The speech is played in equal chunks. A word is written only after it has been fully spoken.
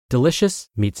Delicious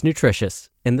meets nutritious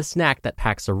in the snack that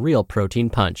packs a real protein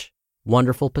punch.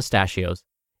 Wonderful Pistachios.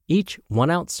 Each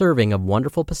 1-ounce serving of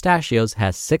Wonderful Pistachios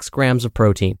has 6 grams of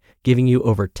protein, giving you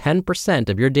over 10%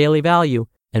 of your daily value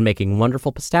and making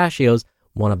Wonderful Pistachios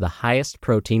one of the highest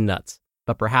protein nuts.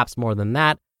 But perhaps more than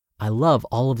that, I love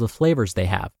all of the flavors they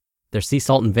have. Their sea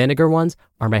salt and vinegar ones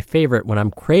are my favorite when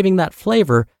I'm craving that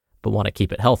flavor but want to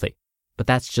keep it healthy. But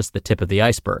that's just the tip of the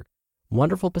iceberg.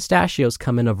 Wonderful Pistachios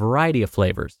come in a variety of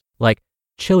flavors, like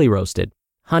chili roasted,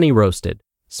 honey roasted,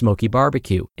 smoky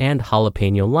barbecue, and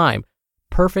jalapeno lime,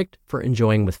 perfect for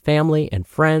enjoying with family and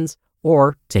friends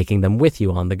or taking them with you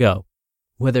on the go.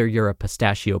 Whether you're a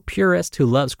pistachio purist who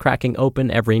loves cracking open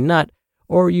every nut,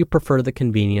 or you prefer the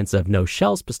convenience of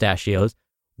no-shells pistachios,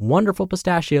 Wonderful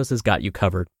Pistachios has got you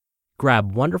covered.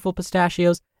 Grab Wonderful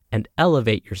Pistachios and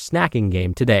elevate your snacking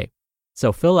game today.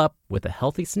 So fill up with a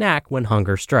healthy snack when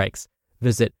hunger strikes.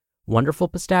 Visit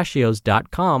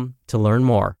wonderfulpistachios.com to learn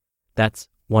more. That's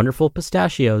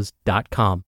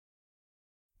wonderfulpistachios.com.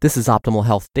 This is Optimal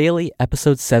Health Daily,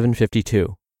 episode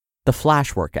 752. The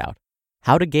Flash Workout.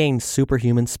 How to Gain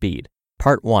Superhuman Speed,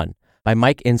 Part 1, by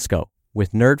Mike Inscho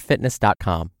with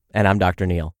nerdfitness.com, and I'm Dr.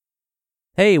 Neil.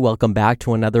 Hey, welcome back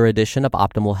to another edition of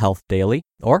Optimal Health Daily,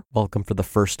 or welcome for the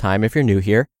first time if you're new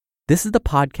here. This is the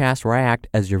podcast where I act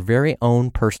as your very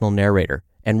own personal narrator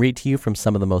and read to you from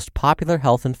some of the most popular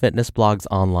health and fitness blogs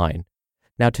online.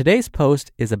 Now, today's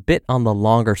post is a bit on the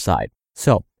longer side,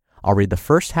 so I'll read the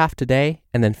first half today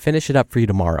and then finish it up for you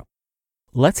tomorrow.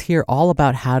 Let's hear all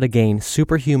about how to gain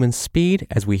superhuman speed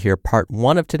as we hear part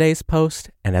 1 of today's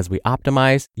post and as we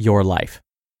optimize your life.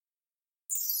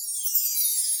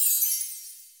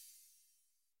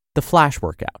 The Flash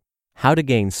Workout. How to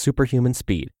Gain Superhuman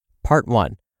Speed, Part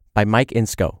 1, by Mike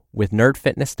Inscho with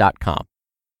nerdfitness.com.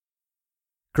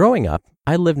 Growing up,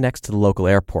 I lived next to the local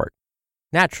airport.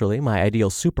 Naturally, my ideal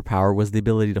superpower was the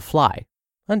ability to fly,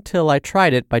 until I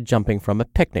tried it by jumping from a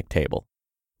picnic table.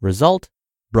 Result,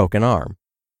 broken arm.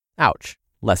 Ouch,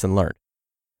 lesson learned.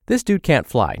 This dude can't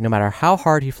fly, no matter how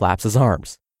hard he flaps his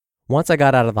arms. Once I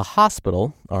got out of the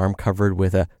hospital, arm covered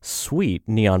with a sweet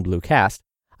neon blue cast,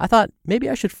 I thought maybe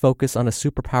I should focus on a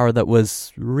superpower that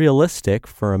was realistic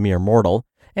for a mere mortal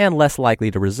and less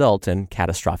likely to result in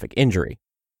catastrophic injury.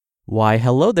 Why,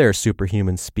 hello there,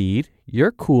 superhuman speed.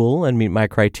 You're cool and meet my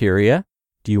criteria.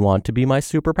 Do you want to be my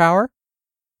superpower?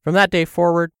 From that day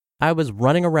forward, I was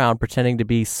running around pretending to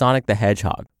be Sonic the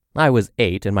Hedgehog. I was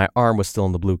 8 and my arm was still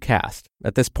in the blue cast.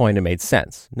 At this point, it made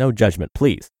sense. No judgment,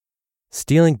 please.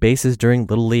 Stealing bases during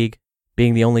Little League,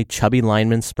 being the only chubby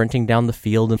lineman sprinting down the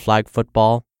field in flag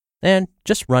football, and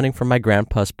just running from my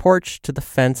grandpa's porch to the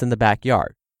fence in the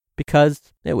backyard,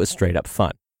 because it was straight up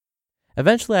fun.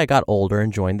 Eventually, I got older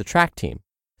and joined the track team.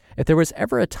 If there was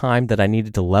ever a time that I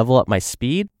needed to level up my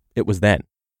speed, it was then.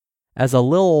 As a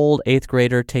little old 8th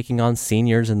grader taking on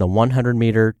seniors in the 100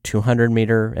 meter, 200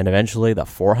 meter, and eventually the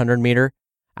 400 meter,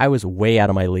 I was way out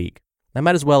of my league. I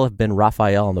might as well have been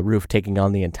Raphael on the roof taking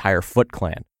on the entire Foot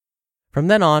Clan. From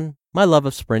then on, my love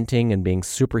of sprinting and being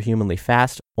superhumanly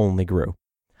fast only grew.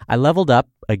 I leveled up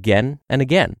again and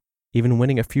again, even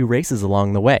winning a few races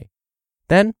along the way.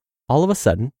 Then, all of a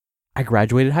sudden, I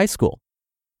graduated high school.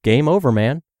 Game over,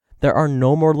 man. There are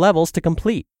no more levels to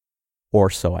complete. Or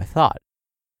so I thought.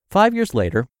 5 years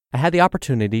later, I had the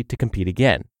opportunity to compete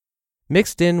again.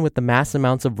 Mixed in with the mass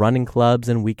amounts of running clubs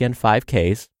and weekend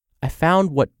 5Ks, I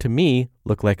found what to me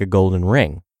looked like a golden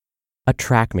ring. A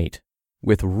track meet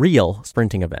with real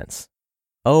sprinting events.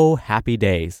 Oh, happy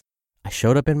days. I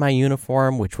showed up in my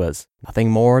uniform, which was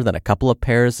nothing more than a couple of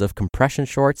pairs of compression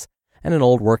shorts and an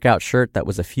old workout shirt that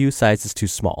was a few sizes too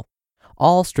small,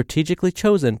 all strategically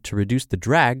chosen to reduce the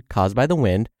drag caused by the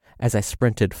wind as I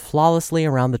sprinted flawlessly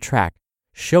around the track,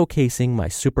 showcasing my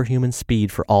superhuman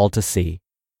speed for all to see.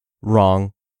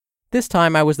 Wrong. This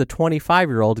time I was the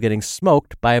 25-year-old getting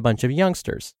smoked by a bunch of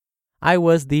youngsters. I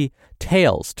was the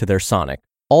Tails to their Sonic,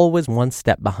 always one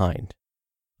step behind.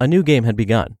 A new game had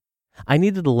begun. I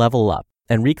needed to level up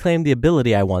and reclaim the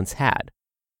ability I once had.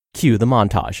 Cue the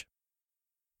montage.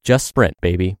 Just sprint,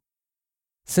 baby.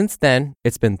 Since then,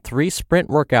 it's been 3 sprint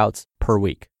workouts per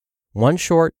week. 1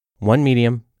 short, 1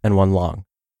 medium, and 1 long.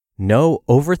 No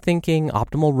overthinking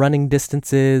optimal running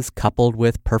distances coupled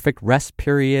with perfect rest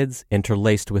periods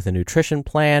interlaced with a nutrition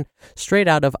plan straight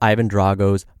out of Ivan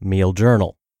Drago's meal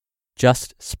journal.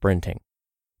 Just sprinting.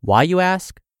 Why, you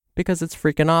ask? Because it's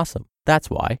freaking awesome. That's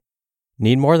why.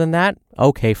 Need more than that?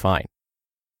 Okay, fine.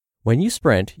 When you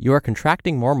sprint, you are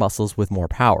contracting more muscles with more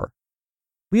power.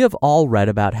 We have all read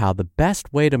about how the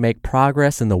best way to make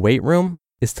progress in the weight room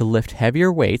is to lift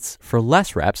heavier weights for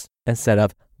less reps instead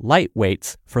of light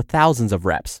weights for thousands of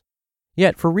reps.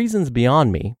 Yet, for reasons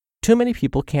beyond me, too many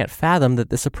people can't fathom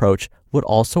that this approach would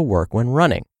also work when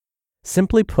running.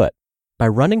 Simply put, by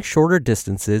running shorter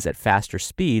distances at faster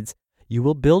speeds, you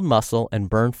will build muscle and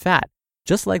burn fat,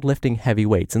 just like lifting heavy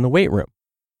weights in the weight room.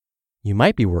 You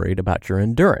might be worried about your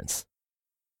endurance.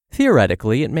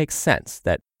 Theoretically, it makes sense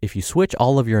that if you switch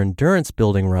all of your endurance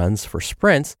building runs for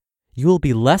sprints, you will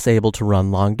be less able to run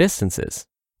long distances.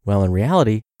 Well, in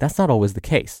reality, that's not always the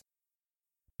case.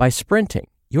 By sprinting,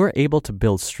 you are able to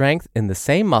build strength in the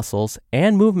same muscles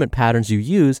and movement patterns you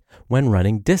use when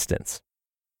running distance.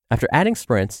 After adding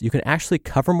sprints, you can actually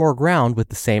cover more ground with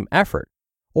the same effort,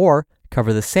 or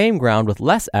cover the same ground with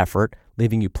less effort,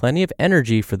 leaving you plenty of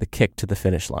energy for the kick to the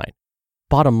finish line.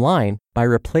 Bottom line, by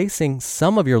replacing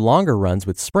some of your longer runs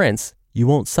with sprints, you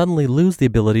won't suddenly lose the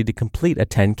ability to complete a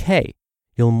 10K.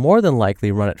 You'll more than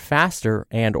likely run it faster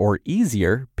and/or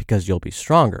easier because you'll be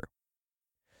stronger.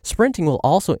 Sprinting will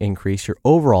also increase your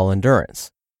overall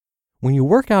endurance. When you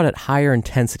work out at higher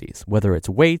intensities, whether it's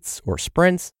weights or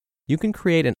sprints, you can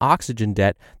create an oxygen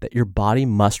debt that your body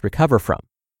must recover from.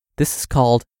 This is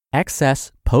called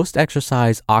excess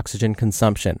post-exercise oxygen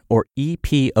consumption, or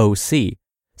EPOC,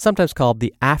 sometimes called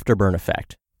the afterburn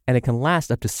effect, and it can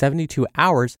last up to 72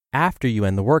 hours after you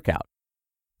end the workout.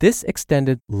 This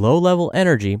extended low-level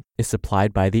energy is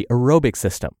supplied by the aerobic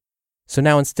system. So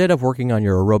now instead of working on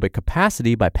your aerobic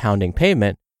capacity by pounding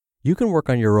pavement, you can work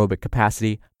on your aerobic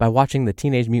capacity by watching the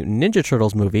Teenage Mutant Ninja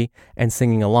Turtles movie and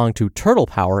singing along to Turtle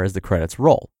Power as the credits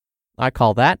roll. I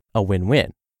call that a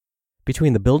win-win.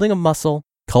 Between the building of muscle,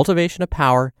 cultivation of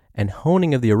power, and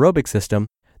honing of the aerobic system,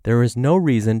 there is no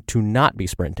reason to not be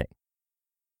sprinting.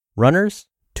 Runners,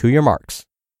 to your marks.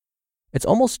 It's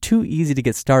almost too easy to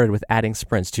get started with adding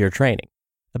sprints to your training.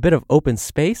 A bit of open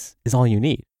space is all you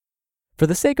need. For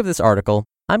the sake of this article,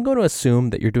 I'm going to assume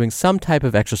that you're doing some type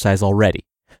of exercise already.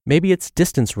 Maybe it's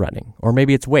distance running, or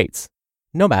maybe it's weights.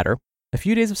 No matter, a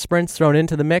few days of sprints thrown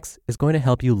into the mix is going to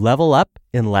help you level up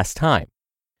in less time.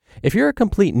 If you're a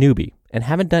complete newbie and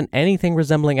haven't done anything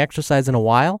resembling exercise in a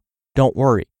while, don't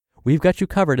worry. We've got you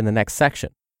covered in the next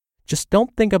section. Just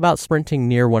don't think about sprinting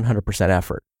near 100%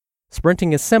 effort.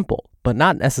 Sprinting is simple, but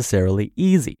not necessarily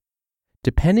easy.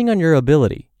 Depending on your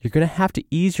ability, you're going to have to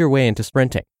ease your way into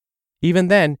sprinting. Even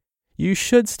then, you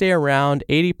should stay around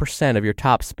 80% of your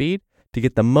top speed to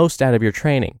get the most out of your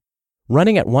training.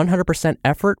 Running at 100%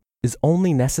 effort is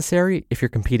only necessary if you're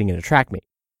competing in a track meet.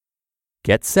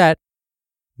 Get set.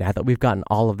 Now that we've gotten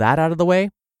all of that out of the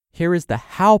way, here is the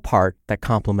how part that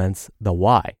complements the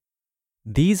why.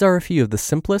 These are a few of the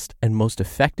simplest and most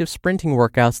effective sprinting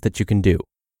workouts that you can do.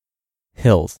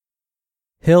 Hills.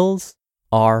 Hills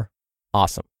are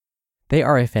awesome. They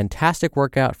are a fantastic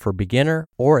workout for beginner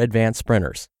or advanced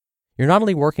sprinters. You're not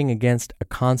only working against a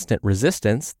constant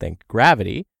resistance, think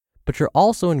gravity, but you're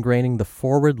also ingraining the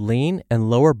forward lean and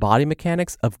lower body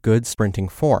mechanics of good sprinting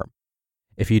form.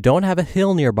 If you don't have a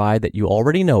hill nearby that you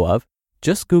already know of,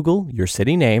 just Google your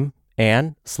city name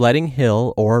and sledding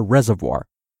hill or reservoir.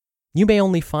 You may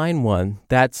only find one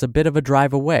that's a bit of a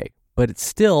drive away, but it's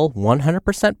still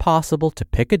 100% possible to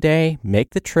pick a day, make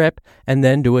the trip, and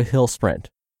then do a hill sprint.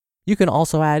 You can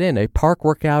also add in a park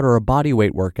workout or a body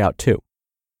weight workout too.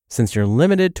 Since you're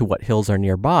limited to what hills are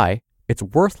nearby, it's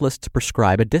worthless to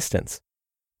prescribe a distance.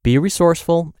 Be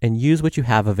resourceful and use what you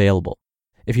have available.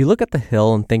 If you look at the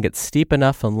hill and think it's steep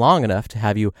enough and long enough to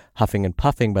have you huffing and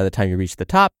puffing by the time you reach the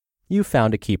top, you've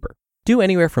found a keeper. Do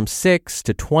anywhere from 6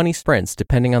 to 20 sprints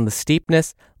depending on the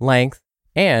steepness, length,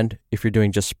 and if you're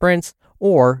doing just sprints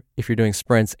or if you're doing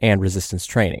sprints and resistance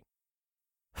training.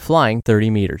 Flying 30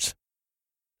 meters.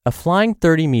 A flying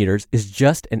 30 meters is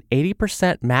just an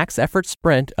 80% max effort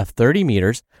sprint of 30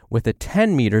 meters with a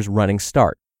 10 meters running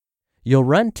start. You'll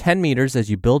run 10 meters as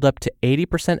you build up to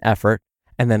 80% effort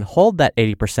and then hold that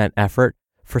 80% effort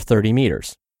for 30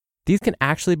 meters. These can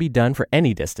actually be done for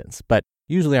any distance, but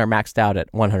usually are maxed out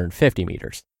at 150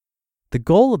 meters. The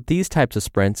goal of these types of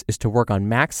sprints is to work on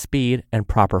max speed and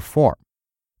proper form.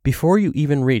 Before you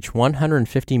even reach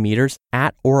 150 meters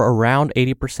at or around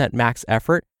 80% max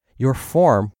effort, your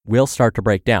form will start to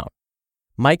break down.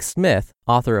 Mike Smith,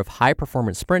 author of High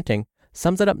Performance Sprinting,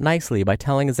 sums it up nicely by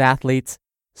telling his athletes,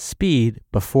 speed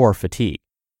before fatigue.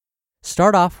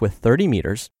 Start off with 30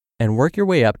 meters and work your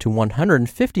way up to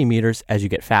 150 meters as you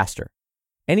get faster.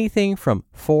 Anything from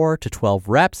 4 to 12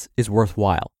 reps is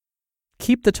worthwhile.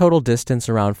 Keep the total distance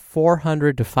around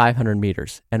 400 to 500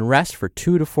 meters and rest for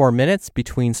 2 to 4 minutes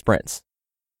between sprints.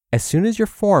 As soon as your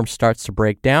form starts to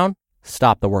break down,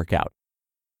 stop the workout.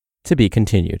 To be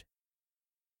continued.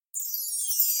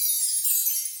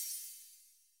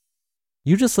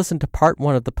 You just listened to part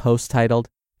 1 of the post titled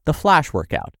The Flash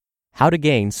Workout, How to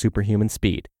Gain Superhuman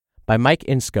Speed by Mike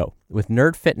Inscho with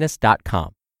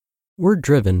nerdfitness.com. We're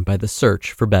driven by the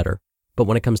search for better, but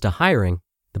when it comes to hiring,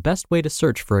 the best way to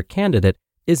search for a candidate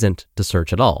isn't to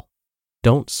search at all.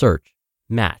 Don't search,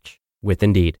 match with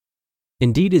Indeed.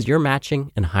 Indeed is your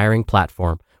matching and hiring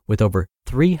platform with over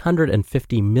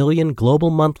 350 million global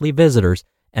monthly visitors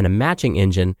and a matching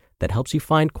engine that helps you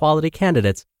find quality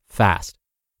candidates fast.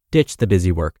 Ditch the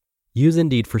busy work. Use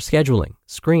Indeed for scheduling,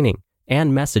 screening,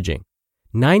 and messaging.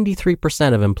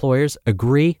 93% of employers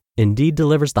agree Indeed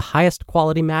delivers the highest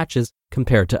quality matches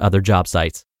compared to other job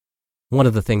sites. One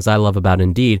of the things I love about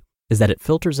Indeed is that it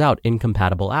filters out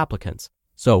incompatible applicants.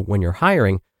 So when you're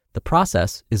hiring, the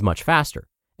process is much faster,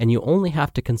 and you only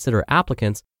have to consider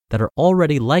applicants that are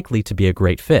already likely to be a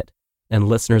great fit. And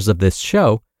listeners of this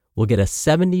show will get a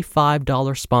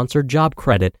 $75 sponsored job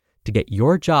credit to get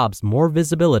your jobs more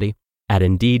visibility at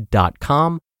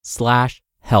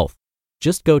Indeed.com/health.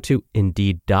 Just go to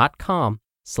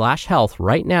Indeed.com/health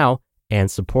right now and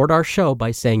support our show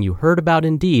by saying you heard about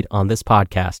Indeed on this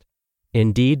podcast.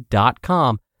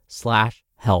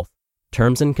 Indeed.com/health.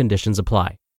 Terms and conditions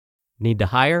apply. Need to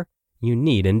hire? You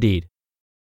need Indeed.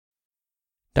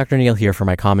 Dr. Neal here for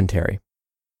my commentary.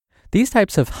 These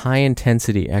types of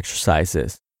high-intensity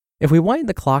exercises, if we wind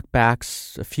the clock back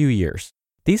a few years,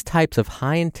 these types of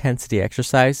high-intensity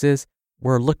exercises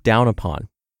were looked down upon.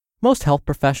 Most health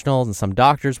professionals and some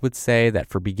doctors would say that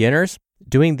for beginners,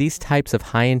 doing these types of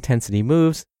high-intensity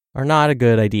moves are not a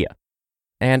good idea.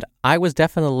 And I was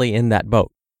definitely in that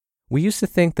boat. We used to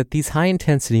think that these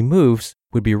high-intensity moves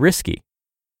would be risky.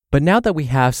 But now that we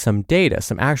have some data,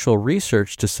 some actual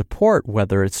research to support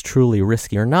whether it's truly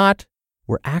risky or not,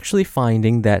 we're actually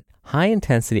finding that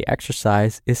high-intensity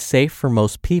exercise is safe for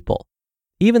most people,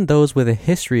 even those with a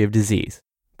history of disease.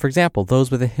 For example,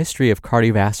 those with a history of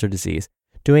cardiovascular disease,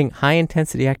 doing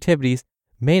high-intensity activities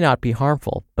may not be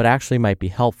harmful, but actually might be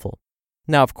helpful.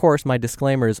 Now, of course, my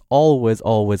disclaimer is always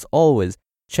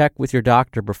check with your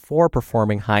doctor before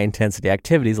performing high-intensity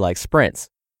activities like sprints.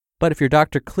 But if your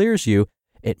doctor clears you,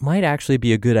 it might actually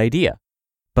be a good idea.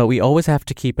 But we always have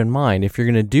to keep in mind, if you're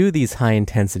going to do these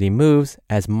high-intensity moves,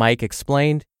 as Mike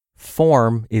explained,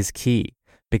 form is key.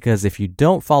 Because if you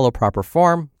don't follow proper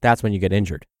form, that's when you get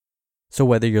injured. So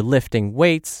whether you're lifting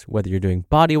weights, whether you're doing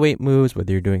body weight moves,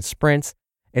 whether you're doing sprints,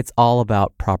 it's all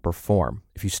about proper form.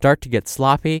 If you start to get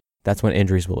sloppy, that's when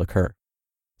injuries will occur.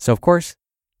 So of course,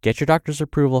 get your doctor's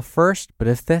approval first, but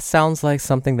if this sounds like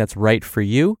something that's right for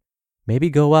you, maybe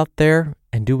go out there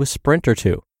and do a sprint or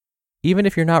two. Even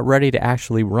if you're not ready to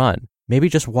actually run, maybe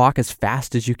just walk as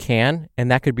fast as you can, and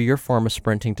that could be your form of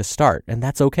sprinting to start, and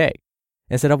that's okay.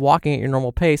 Instead of walking at your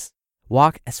normal pace,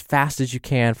 walk as fast as you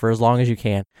can for as long as you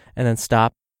can, and then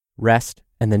stop, rest,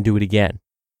 and then do it again.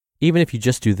 Even if you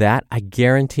just do that, I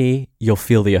guarantee you'll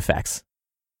feel the effects.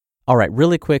 All right,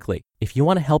 really quickly, if you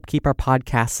want to help keep our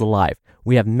podcasts alive,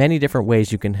 we have many different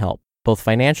ways you can help, both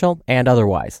financial and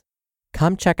otherwise.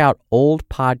 Come check out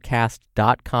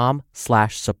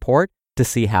oldpodcast.com/support to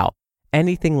see how.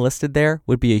 Anything listed there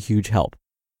would be a huge help.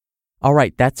 All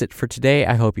right, that's it for today.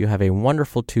 I hope you have a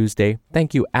wonderful Tuesday.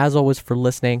 Thank you, as always, for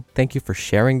listening. Thank you for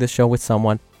sharing the show with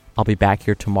someone. I'll be back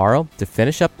here tomorrow to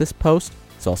finish up this post,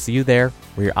 so I'll see you there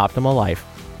where your optimal life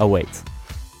awaits.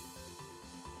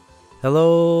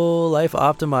 Hello, Life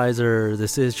Optimizer.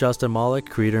 This is Justin Malik,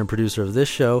 creator and producer of this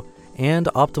show, and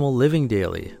Optimal Living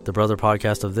Daily, the brother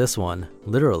podcast of this one.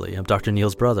 Literally, I'm Dr.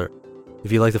 Neal's brother.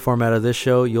 If you like the format of this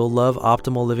show, you'll love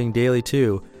Optimal Living Daily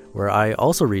too, where I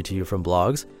also read to you from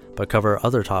blogs, but cover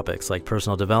other topics like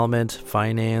personal development,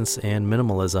 finance, and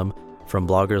minimalism from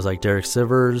bloggers like Derek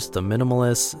Sivers, The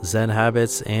Minimalists, Zen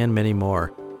Habits, and many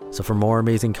more. So for more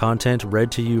amazing content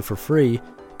read to you for free,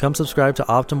 come subscribe to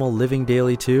Optimal Living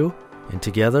Daily too, and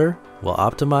together we'll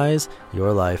optimize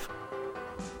your life.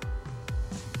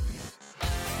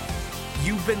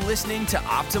 You've been listening to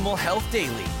Optimal Health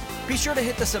Daily. Be sure to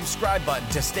hit the subscribe button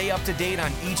to stay up to date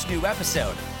on each new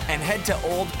episode, and head to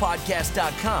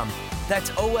oldpodcast.com. That's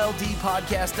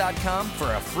oldpodcast.com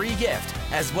for a free gift,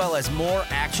 as well as more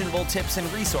actionable tips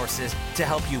and resources to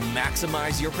help you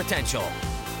maximize your potential.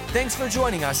 Thanks for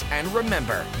joining us, and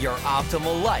remember, your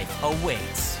optimal life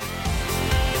awaits.